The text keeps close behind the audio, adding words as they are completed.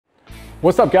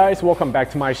What's up guys, welcome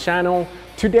back to my channel.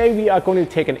 Today we are going to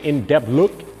take an in-depth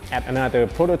look at another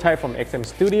prototype from XM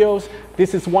Studios.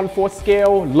 This is 1/4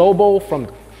 scale Lobo from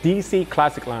DC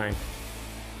Classic line.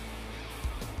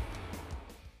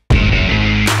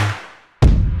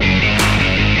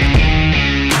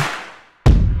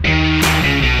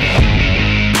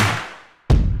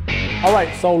 Alright,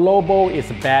 so Lobo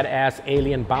is a badass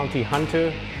alien bounty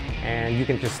hunter, and you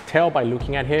can just tell by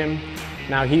looking at him.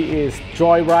 Now he is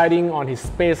joyriding on his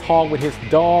Space Hawk with his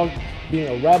dog, being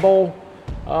a rebel.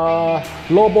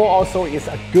 Lobo also is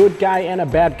a good guy and a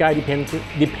bad guy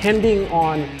depending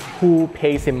on who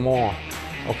pays him more.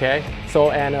 Okay,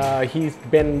 so he's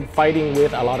been fighting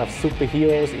with a lot of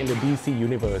superheroes in the DC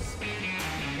universe.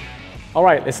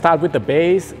 Alright, let's start with the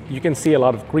base. You can see a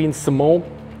lot of green smoke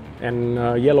and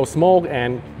yellow smoke,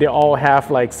 and they all have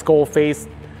like skull face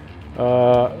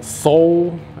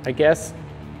soul, I guess,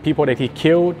 people that he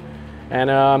killed. And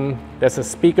there's a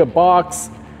speaker box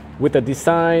with a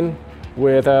design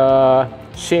with a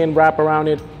chain wrap around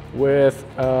it with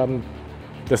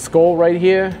the skull right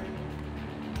here.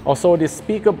 Also, this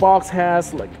speaker box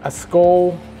has like a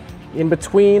skull in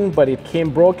between, but it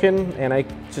came broken and I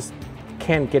just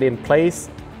can't get in place,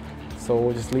 so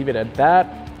we'll just leave it at that.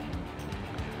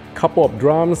 Couple of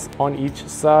drums on each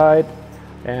side,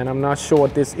 and I'm not sure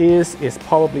what this is. It's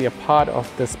probably a part of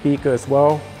the speaker as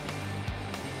well.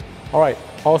 Alright,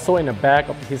 also in the back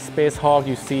of his Space Hawk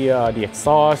you see the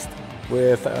exhaust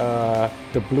with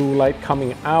the blue light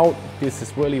coming out. This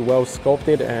is really well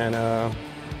sculpted and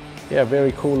yeah,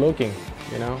 very cool looking,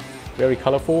 you know, very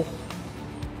colorful.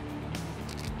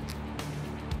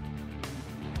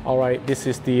 Alright, this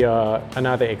is the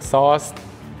another exhaust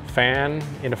fan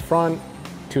in the front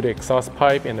to the exhaust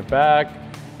pipe in the back,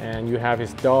 and you have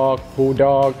his dog,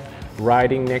 Bulldog,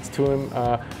 riding next to him.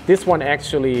 This one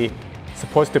actually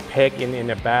supposed to peg in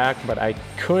the back, but I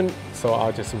couldn't, so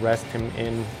I'll just rest him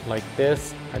in like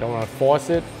this. I don't want to force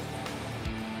it.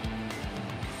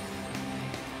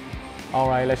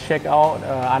 Alright, let's check out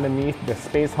underneath the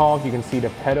Space Hawk. You can see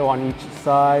the pedal on each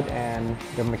side and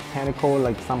the mechanical,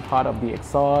 like some part of the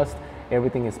exhaust.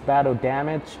 Everything is battle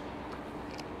damage.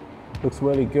 Looks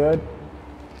really good.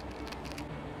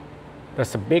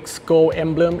 There's a big skull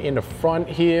emblem in the front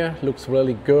here, looks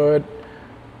really good.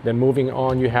 Then moving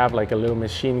on, you have like a little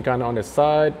machine gun on the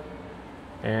side,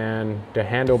 and the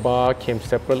handlebar came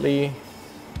separately.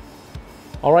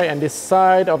 Alright, and this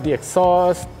side of the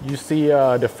exhaust, you see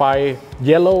the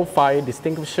yellow fire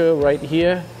distinguisher right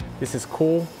here. This is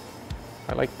cool,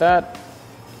 I like that.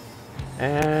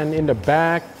 And in the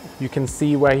back, you can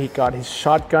see where he got his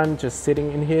shotgun just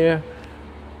sitting in here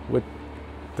with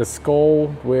the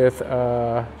skull with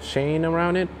a chain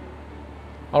around it.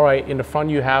 Alright, in the front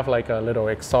you have like a little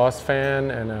exhaust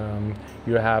fan, and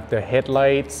you have the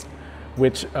headlights,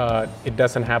 which it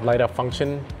doesn't have light up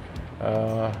function.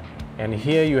 And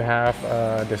here you have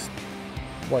this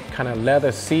what kind of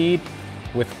leather seat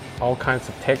with all kinds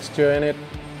of texture in it.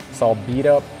 It's all beat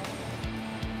up.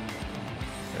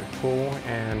 Very cool,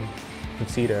 and you can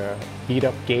see the beat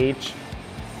up gauge.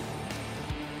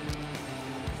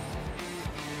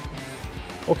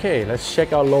 Okay, let's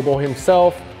check out Lobo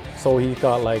himself. So he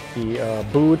got like the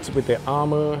boots with the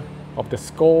armor of the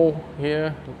skull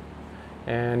here,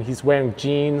 and he's wearing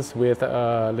jeans with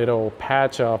a little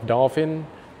patch of dolphin,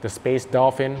 the space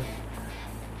dolphin.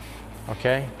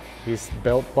 Okay, his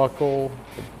belt buckle,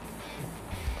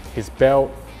 his belt,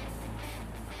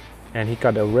 and he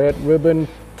got a red ribbon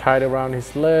tied around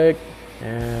his leg,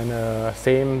 and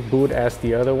same boot as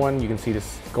the other one. You can see the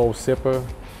skull zipper,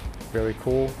 very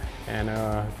cool. And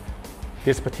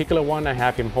this particular one, I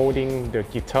have him holding the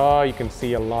guitar. You can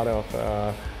see a lot of,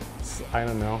 I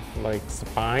don't know, like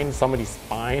spine, somebody's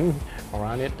spine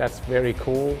around it. That's very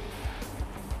cool.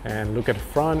 And look at the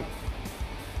front.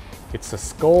 It's a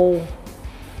skull.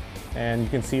 And you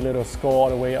can see a little skull all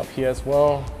the way up here as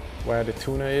well, where the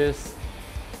tuner is.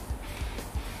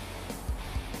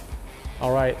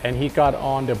 All right, and he got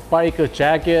on the biker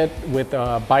jacket with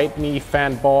a Bite Me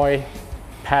Fanboy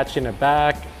patch in the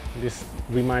back. This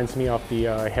reminds me of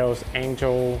the Hell's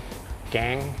Angel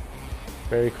gang.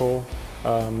 Very cool.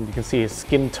 You can see his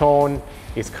skin tone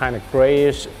is kind of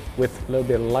grayish with a little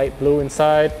bit of light blue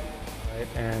inside. Right?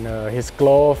 And his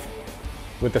glove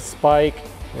with the spike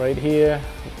right here,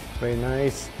 very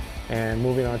nice. And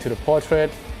moving on to the portrait,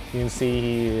 you can see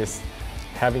he is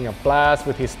having a blast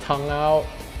with his tongue out,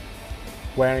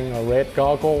 wearing a red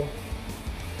goggle.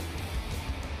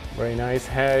 Very nice.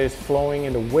 Hair is flowing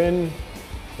in the wind.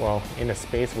 Well, in the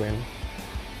space wind.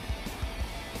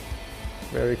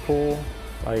 Very cool.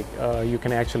 Like you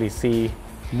can actually see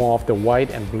more of the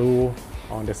white and blue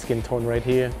on the skin tone right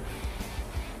here.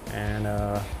 And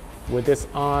with this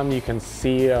arm, you can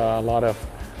see a lot of,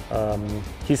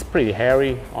 he's pretty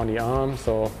hairy on the arm,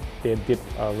 so they did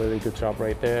a really good job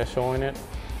right there showing it.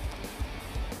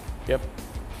 Yep.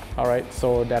 All right,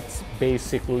 so that's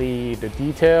basically the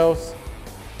details.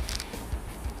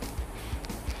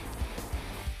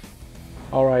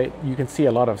 All right, you can see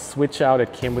a lot of switch out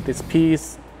that came with this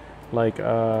piece, like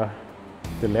the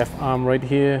left arm right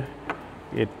here.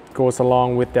 It goes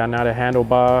along with the another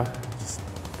handlebar. Just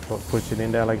push it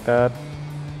in there like that.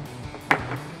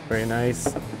 Very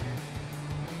nice.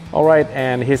 All right,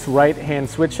 and his right hand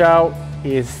switch out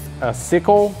is a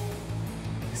sickle.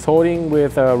 He's holding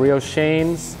with real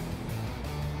chains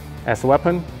as a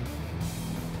weapon.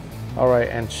 All right,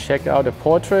 and check out the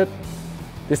portrait.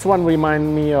 This one reminds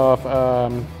me of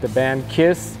the band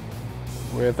Kiss,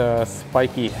 with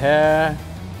spiky hair,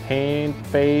 paint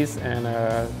face, and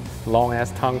a long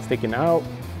ass tongue sticking out.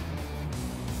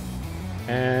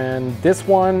 And this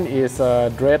one is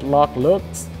dreadlock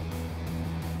looks.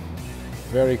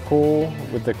 Very cool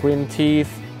with the green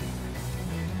teeth.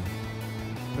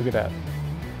 Look at that.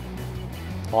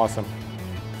 Awesome.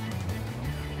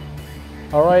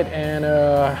 All right, and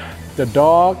the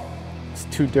dog.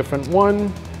 Two different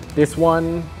ones. This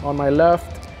one on my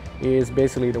left is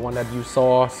basically the one that you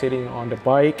saw sitting on the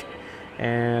bike,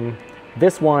 and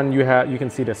this one you can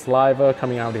see the saliva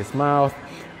coming out of his mouth.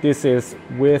 This is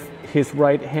with his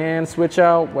right hand switch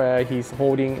out, where he's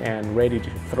holding and ready to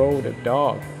throw the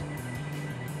dog.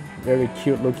 Very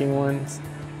cute looking ones,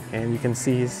 and you can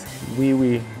see his wee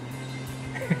wee.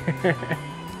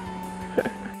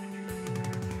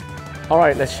 All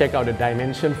right, let's check out the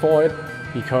dimension for it,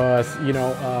 because you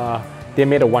know they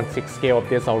made a 1/6 scale of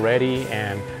this already,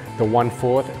 and the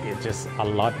 1/4 is just a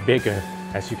lot bigger,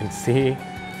 as you can see.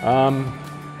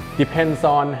 Depends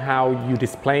on how you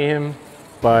display him,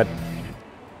 but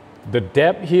the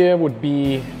depth here would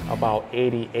be about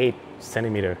 88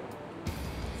 centimeter.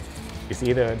 It's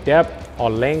either depth or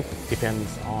length,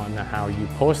 depends on how you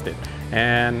post it.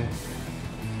 And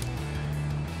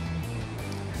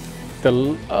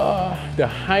the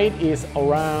height is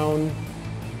around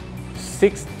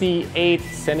 68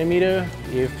 centimeter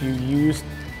if you use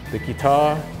the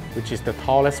guitar, which is the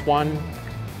tallest one.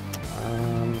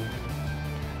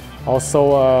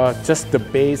 Also, just the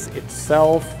base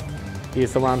itself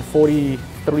is around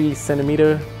 43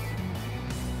 centimeter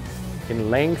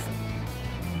in length.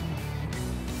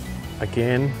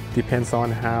 Again, depends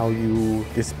on how you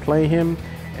display him.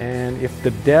 And if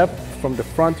the depth from the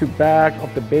front to back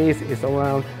of the base is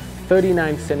around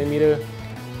 39 centimeter,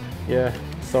 yeah,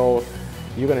 so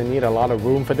you're gonna need a lot of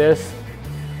room for this.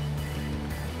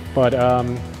 But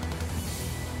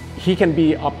he can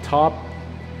be up top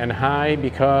and high,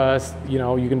 because you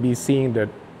know you can be seeing the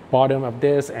bottom of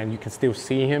this and you can still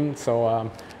see him. So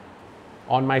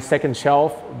on my second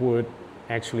shelf would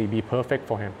actually be perfect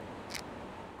for him.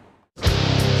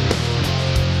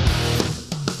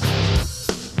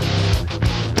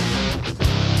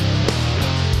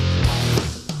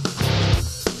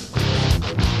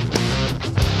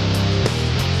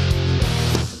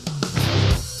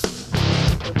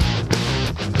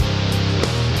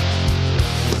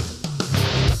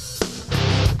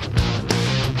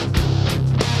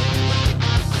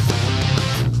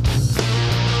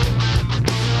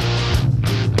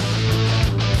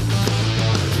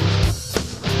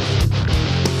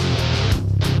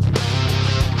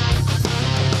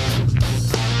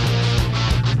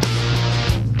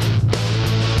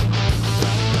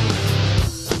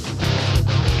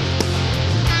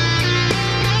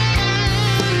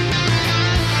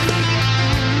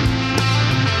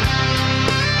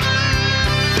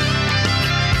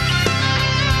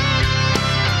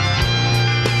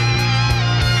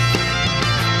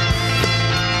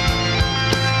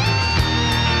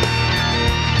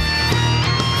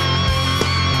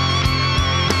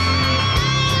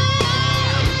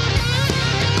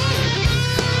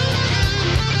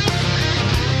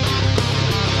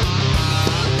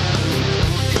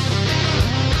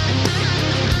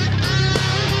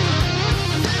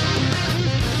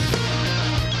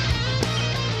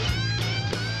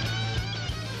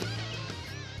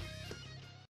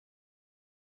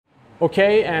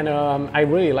 Okay, and I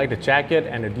really like the jacket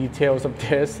and the details of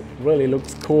this. Really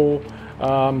looks cool.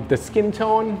 The skin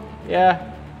tone,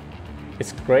 yeah,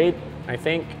 it's great, I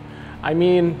think. I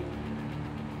mean,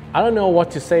 I don't know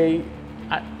what to say.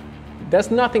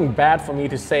 There's nothing bad for me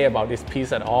to say about this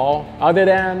piece at all, other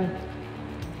than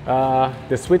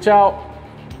the switch out.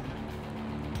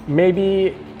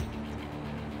 Maybe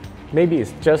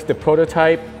it's just the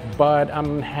prototype, but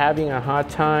I'm having a hard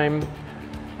time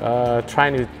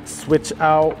trying to switch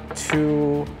out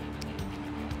to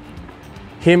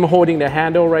him holding the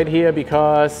handle right here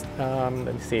because, let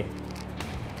me see.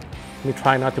 Let me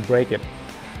try not to break it.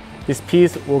 This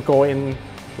piece will go in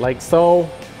like so,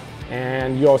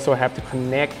 and you also have to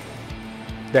connect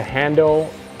the handle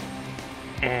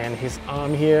and his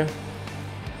arm here.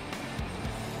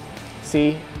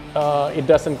 See, it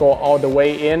doesn't go all the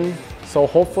way in, so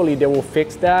hopefully they will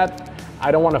fix that.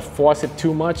 I don't want to force it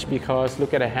too much because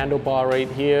look at the handlebar right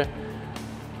here.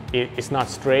 It's not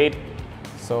straight,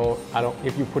 so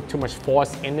if you put too much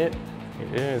force in it,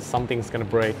 something's gonna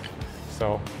break.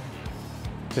 So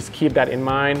just keep that in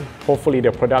mind. Hopefully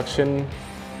the production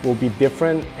will be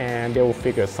different and they will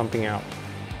figure something out.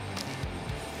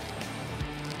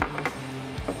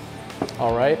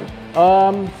 All right.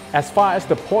 As far as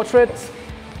the portraits,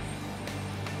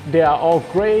 they are all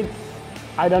great.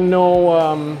 I don't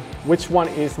know which one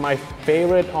is my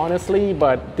favorite, honestly,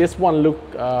 but this one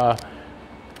looked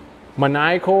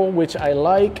maniacal, which I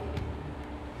like.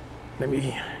 Let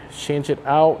me change it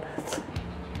out.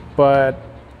 But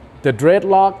the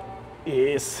dreadlock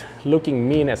is looking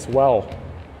mean as well.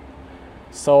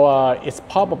 So it's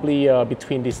probably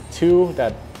between these two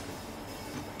that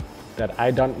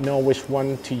I don't know which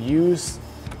one to use.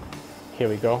 Here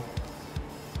we go.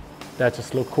 That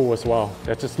just look cool as well.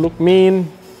 That just look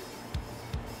mean.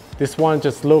 This one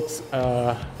just looks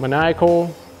maniacal.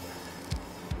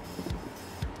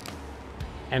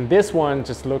 And this one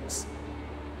just looks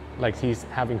like he's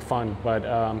having fun, but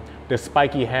the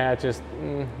spiky hair just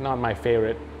not my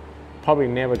favorite. Probably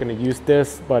never gonna use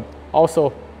this, but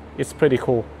also it's pretty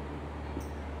cool.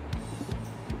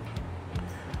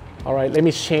 All right, let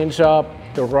me change up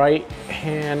the right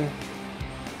hand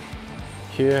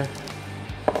here.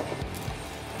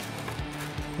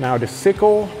 Now the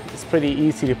sickle is pretty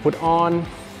easy to put on,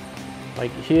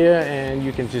 like here, and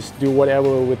you can just do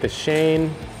whatever with the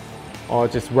chain or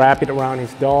just wrap it around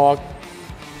his dog.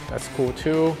 That's cool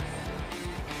too.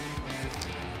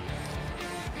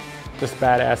 Just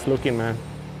badass looking, man.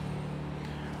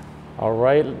 All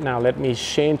right, now let me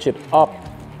change it up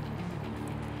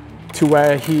to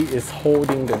where he is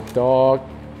holding the dog,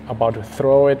 about to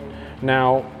throw it.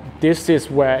 Now, this is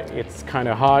where it's kind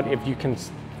of hard. If you can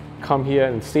come here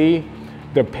and see,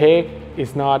 the peg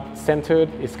is not centered.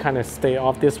 It's kind of stay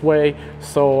off this way.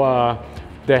 So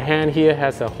the hand here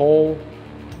has a hole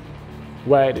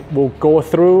where it will go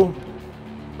through.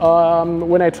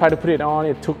 When I tried to put it on,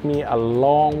 it took me a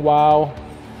long while.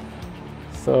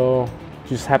 So you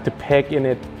just have to peg in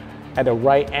it at the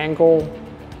right angle.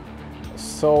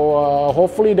 So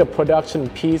hopefully the production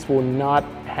piece will not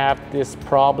have this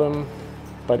problem.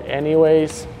 But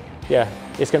anyways, yeah,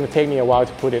 it's gonna take me a while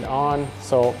to put it on.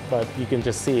 So, but you can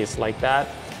just see it's like that.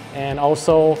 And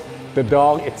also the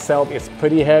dog itself is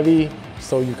pretty heavy.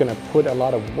 So you're gonna put a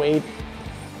lot of weight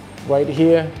right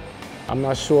here. I'm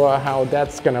not sure how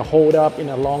that's gonna hold up in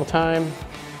a long time.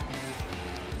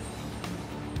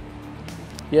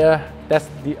 Yeah, that's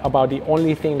about the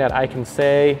only thing that I can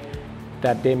say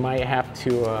that they might have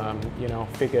to, you know,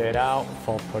 figure it out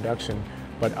for production.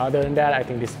 But other than that, I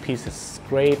think this piece is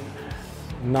great.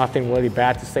 Nothing really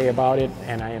bad to say about it,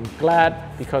 and I am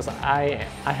glad because I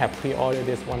have pre-ordered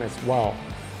this one as well.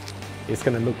 It's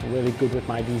gonna look really good with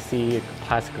my DC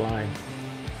classic line.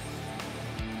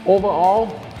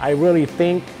 Overall, I really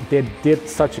think they did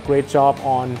such a great job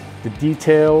on the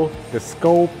detail, the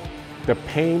scope, the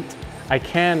paint. I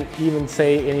can't even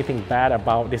say anything bad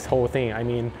about this whole thing. I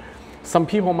mean, some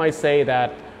people might say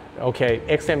that, okay,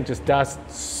 XM just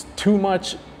does too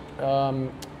much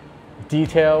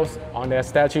details on their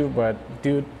statue, but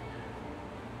dude,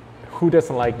 who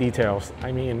doesn't like details?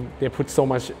 I mean, they put so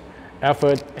much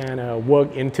effort and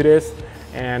work into this,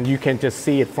 and you can just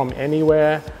see it from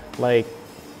anywhere, like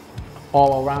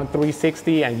all around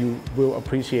 360, and you will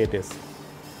appreciate this,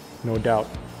 no doubt.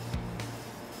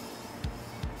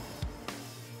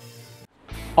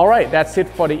 All right, that's it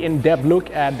for the in-depth look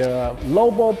at the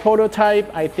Lobo prototype.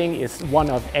 I think it's one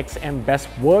of XM's best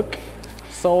work.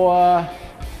 So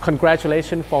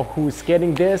congratulations for who's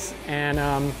getting this. And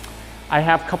I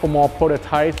have a couple more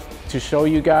prototypes to show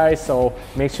you guys, so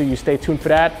make sure you stay tuned for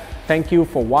that. Thank you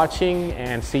for watching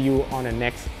and see you on the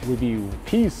next review.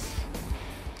 Peace.